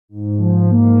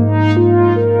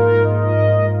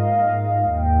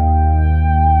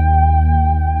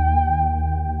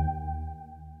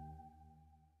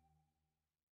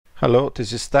Hello,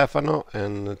 this is Stefano,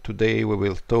 and today we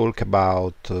will talk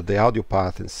about the audio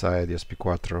path inside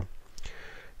DSP-Quattro.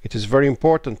 It is very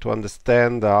important to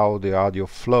understand how the audio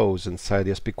flows inside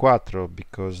DSP-Quattro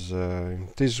because in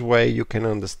this way you can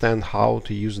understand how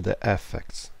to use the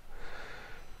effects.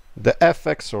 The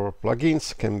effects or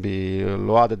plugins can be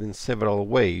loaded in several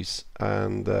ways,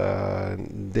 and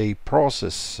they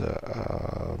process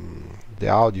the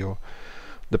audio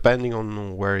depending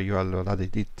on where you are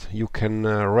loaded it. You can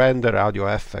render audio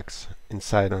effects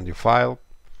inside audio file.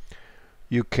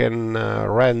 You can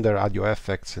render audio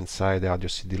effects inside the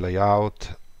AudioCD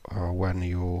Layout when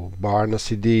you burn a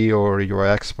CD or you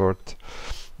export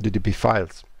DDP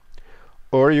files.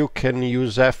 Or you can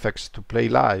use effects to play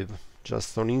live,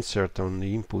 just on insert on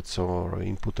the inputs or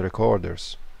input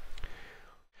recorders.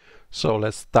 So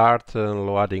let's start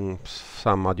loading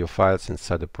some audio files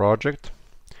inside the project.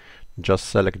 Just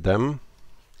select them,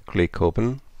 click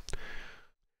open.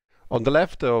 On the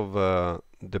left of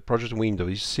the project window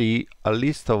you see a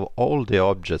list of all the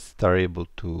objects that are able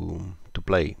to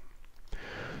play.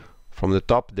 From the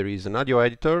top there is an audio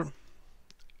editor,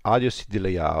 AudioCD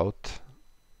Layout,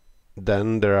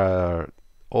 then there are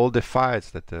all the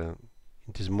files that in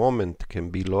this moment can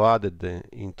be loaded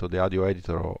into the audio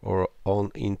editor or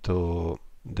into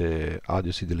the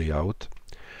AudioCD Layout.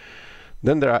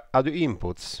 Then there are audio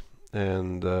inputs,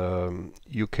 and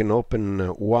you can open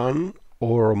one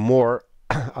or more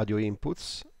audio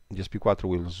inputs. DSP-Quattro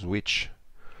will switch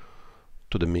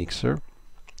to the mixer.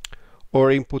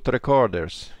 Or input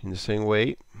recorders. In the same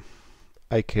way,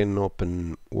 I can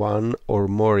open one or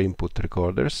more input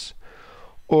recorders,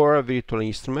 or virtual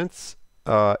instruments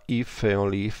if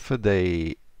only if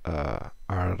they are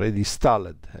already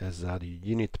installed as a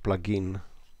unit plugin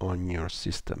on your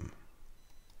system.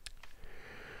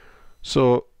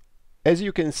 So as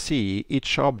you can see,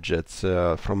 each object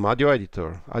from audio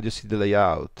editor, AudioCD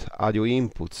Layout, audio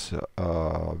inputs,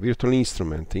 virtual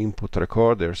instrument, input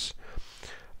recorders,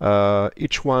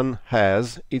 each one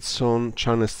has its own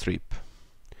channel strip,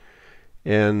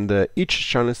 and each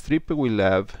channel strip will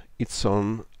have its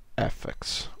own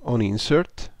effects on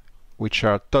insert, which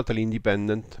are totally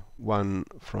independent one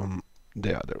from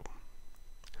the other.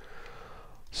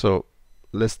 So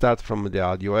let's start from the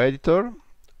audio editor,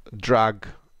 drag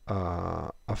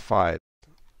a file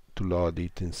to load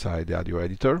it inside the audio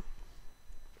editor.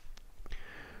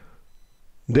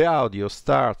 The audio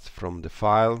starts from the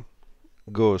file,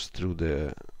 goes through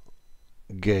the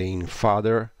gain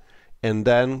fader, and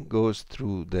then goes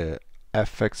through the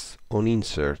effects on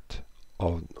insert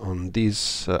on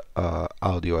this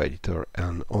audio editor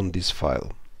and on this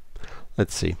file.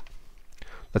 Let's see.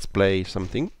 Let's play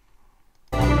something.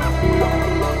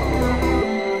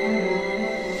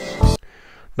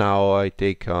 Now I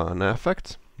take an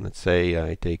effect. Let's say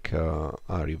I take a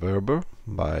reverber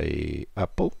by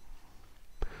Apple,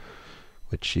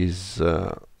 which is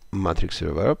matrix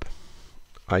reverb.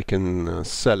 I can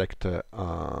select a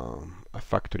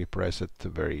factory preset, a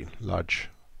very large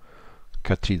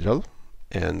cathedral,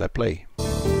 and I play.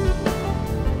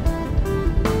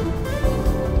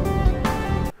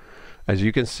 As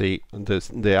you can see,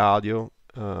 the audio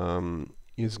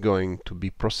is going to be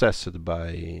processed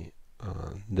by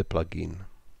the plugin.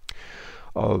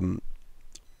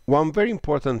 One very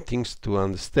important thing to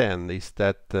understand is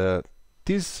that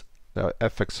these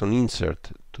effects on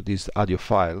insert to this audio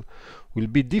file will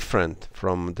be different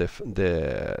from the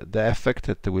effect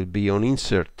that will be on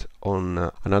insert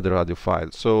on another audio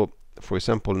file. So for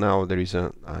example, now there is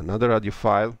another audio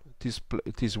file. This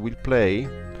will play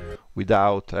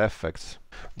without effects.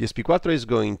 DSP-Quattro is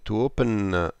going to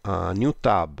open a new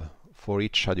tab for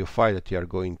each audio file that you are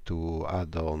going to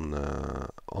add on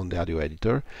the audio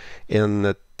editor,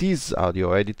 and these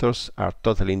audio editors are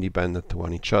totally independent to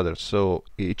one each other, so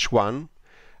each one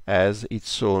has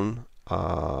its own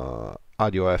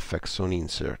audio effects on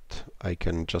insert. I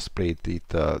can just play it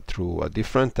through a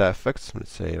different effects,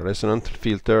 let's say resonant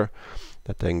filter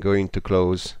that I'm going to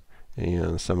close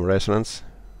in some resonance.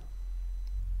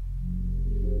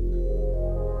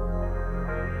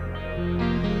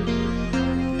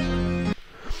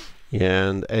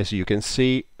 And as you can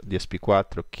see,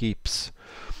 DSP-Quattro keeps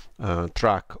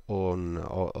track on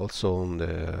also on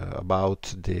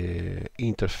about the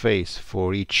interface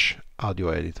for each audio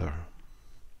editor.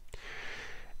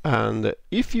 And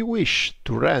if you wish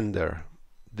to render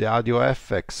the audio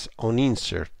effects on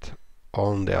insert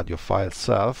on the audio file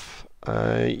itself,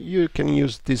 you can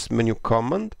use this menu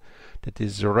command, that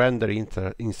is render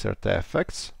insert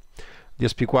effects.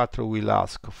 DSP-Quattro will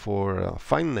ask for a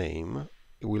file name,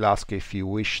 it will ask if you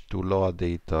wish to load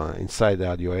it inside the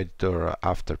audio editor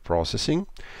after processing.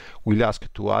 We'll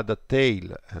ask to add a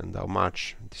tail and how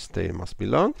much this tail must be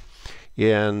long.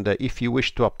 And if you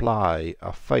wish to apply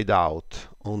a fade out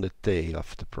on the tail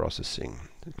after processing,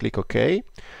 click OK.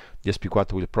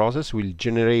 DSP-Quattro will process, will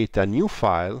generate a new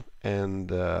file,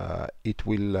 and it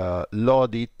will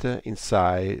load it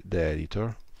inside the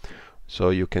editor. So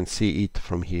you can see it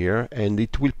from here, and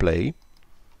it will play.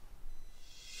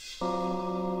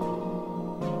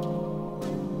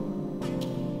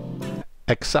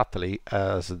 Exactly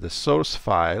as the source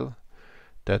file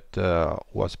that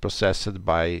was processed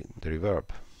by the reverb.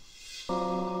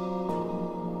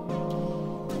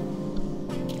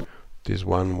 This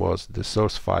one was the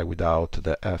source file without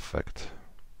the effect.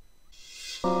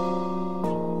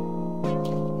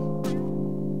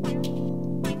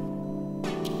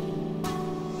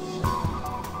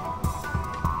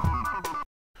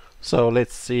 So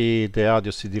let's see the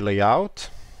AudioCD layout.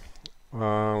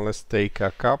 Let's take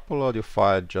a couple audio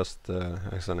files just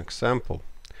as an example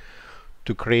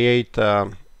to create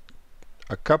a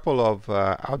couple of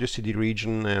AudioCD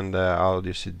region and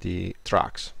AudioCD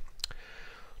tracks.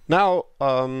 Now,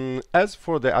 as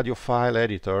for the audio file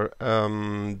editor,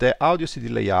 the AudioCD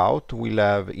layout will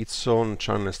have its own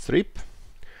channel strip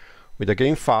with a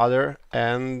gain fader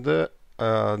and the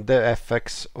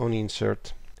effects on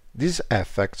insert. These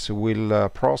effects will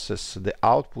process the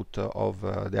output of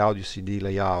the AudioCD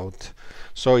layout,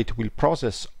 so it will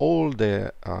process all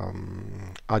the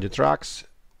audio tracks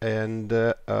and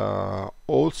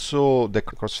also the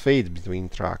crossfade between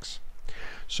tracks.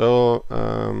 So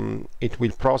it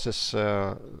will process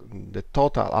the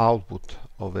total output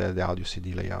of the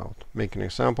AudioCD layout. Make an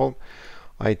example.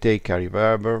 I take a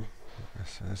reverber,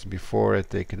 as before. I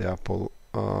take the Apple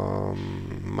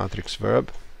Matrix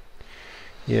Verb,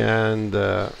 and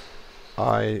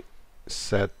I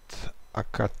set a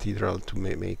cathedral to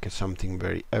make something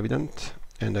very evident,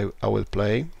 and I will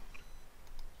play.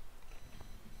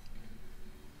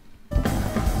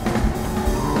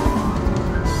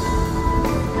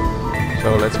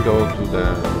 So let's go to the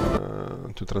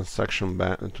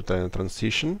to the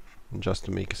transition, just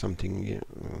to make something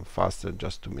faster,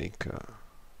 just to make it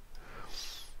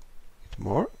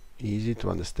more easy to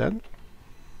understand.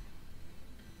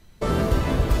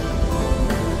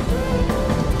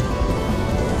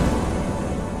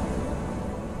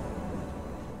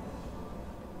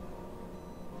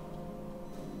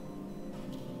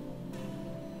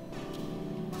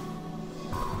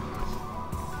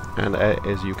 And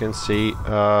as you can see,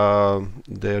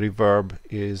 the reverb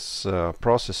is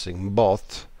processing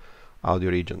both audio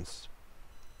regions.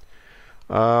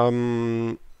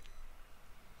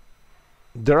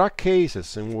 There are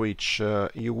cases in which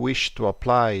you wish to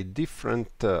apply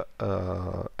different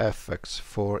effects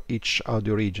for each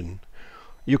audio region.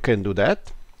 You can do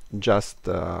that just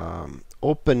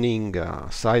opening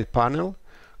a side panel,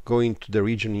 going to the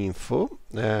region info,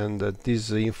 and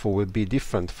this info will be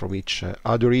different from each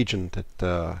audio region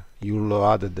that you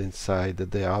added inside the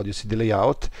AudioCD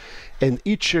layout, and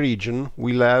each region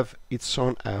will have its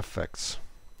own effects.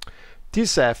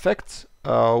 These effects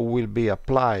will be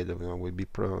applied,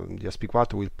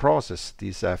 DSP-Quattro will process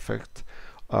this effect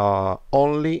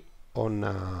only on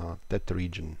that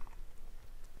region.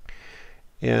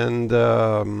 And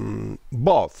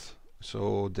both,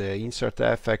 so the insert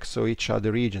effects, so each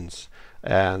other regions,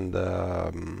 and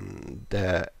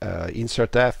the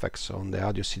insert effects on the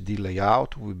AudioCD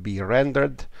layout will be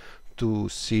rendered to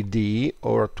CD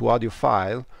or to audio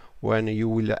file when you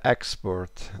will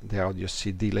export the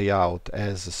AudioCD layout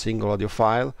as a single audio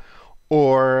file,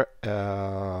 or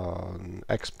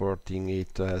exporting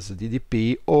it as a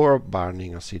DDP, or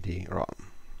burning a CD-ROM.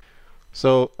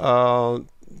 So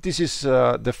this is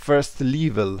the first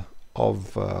level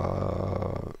of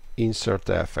insert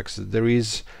effects. There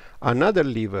is another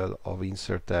level of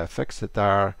insert effects that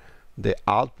are the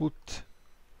output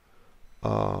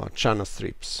channel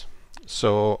strips.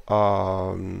 So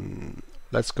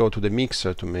let's go to the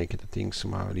mixer to make things a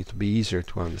little bit easier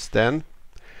to understand.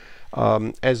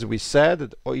 As we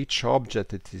said, each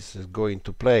object that is going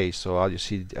to play, so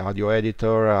audio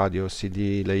editor,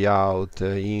 AudioCD layout,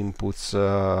 inputs,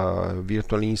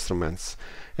 virtual instruments,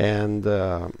 and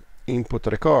input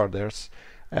recorders,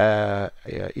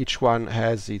 each one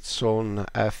has its own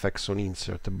effects on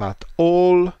insert, but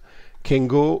all can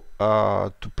go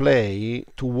to play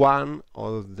to one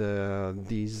of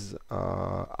these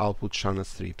output channel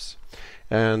strips.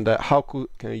 And how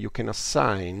you can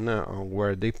assign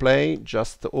where they play?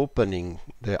 Just opening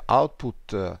the output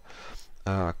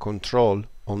control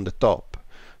on the top.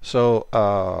 So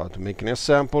to make an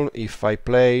example, if I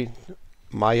play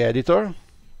my editor.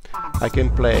 I can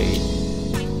play.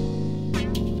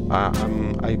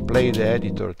 I play the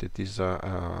editor that is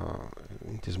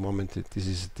in this moment. This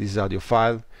is this audio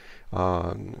file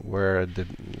where the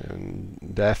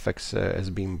FX has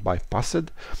been bypassed.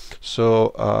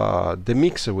 So the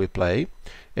mixer will play,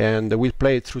 and we'll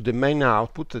play through the main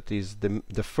output, that is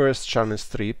the first channel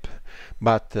strip,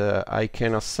 but I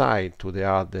can assign to the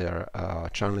other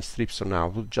channel strips on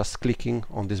output just clicking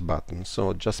on this button.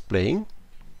 So just playing.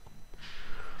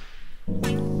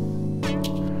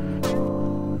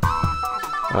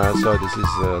 So this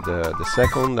is the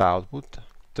second output,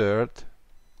 third,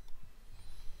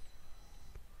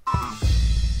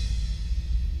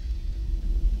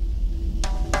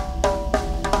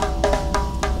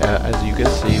 as you can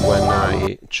see, when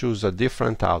I choose a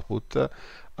different output,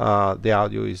 the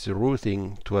audio is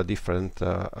routing to a different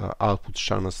output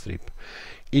channel strip.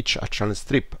 Each channel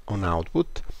strip on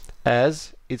output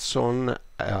has its own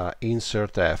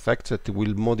insert effect that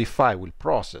will modify, will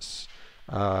process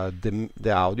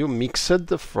the audio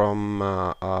mixed from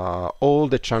all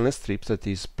the channel strips that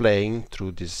is playing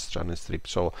through this channel strip.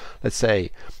 So let's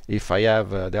say if I have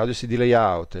the AudioCD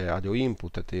layout, the audio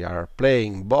input, that they are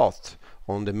playing both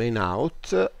on the main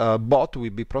out, both will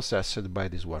be processed by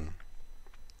this one.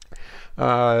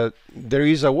 There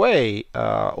is a way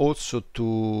also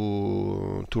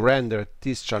to render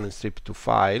this channel strip to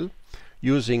file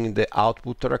using the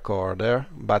output recorder,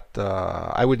 but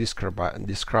I will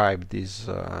describe this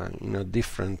in a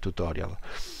different tutorial.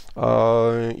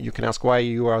 You can ask why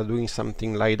you are doing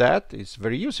something like that. It's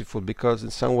very useful because in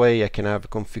some way I can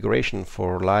have configuration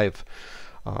for live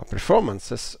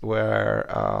performances where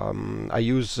I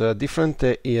use different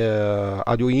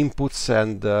audio inputs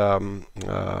and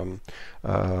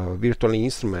virtual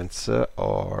instruments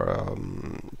or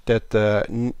that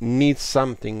need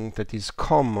something that is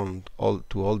common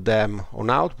to all them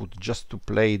on output, just to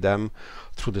play them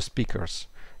through the speakers.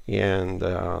 And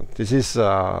this is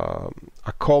a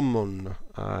common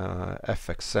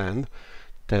FX send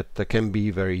that can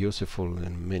be very useful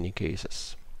in many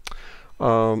cases.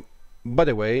 By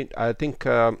the way, I think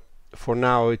for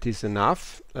now it is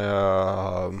enough.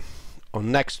 On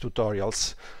next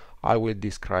tutorials I will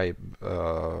describe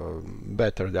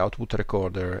better the output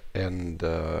recorder and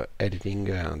editing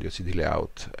and AudioCD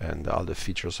layout and all the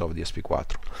features of the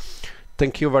DSP-Quattro.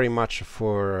 Thank you very much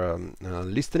for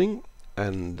listening,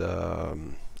 and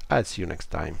I'll see you next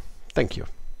time. Thank you.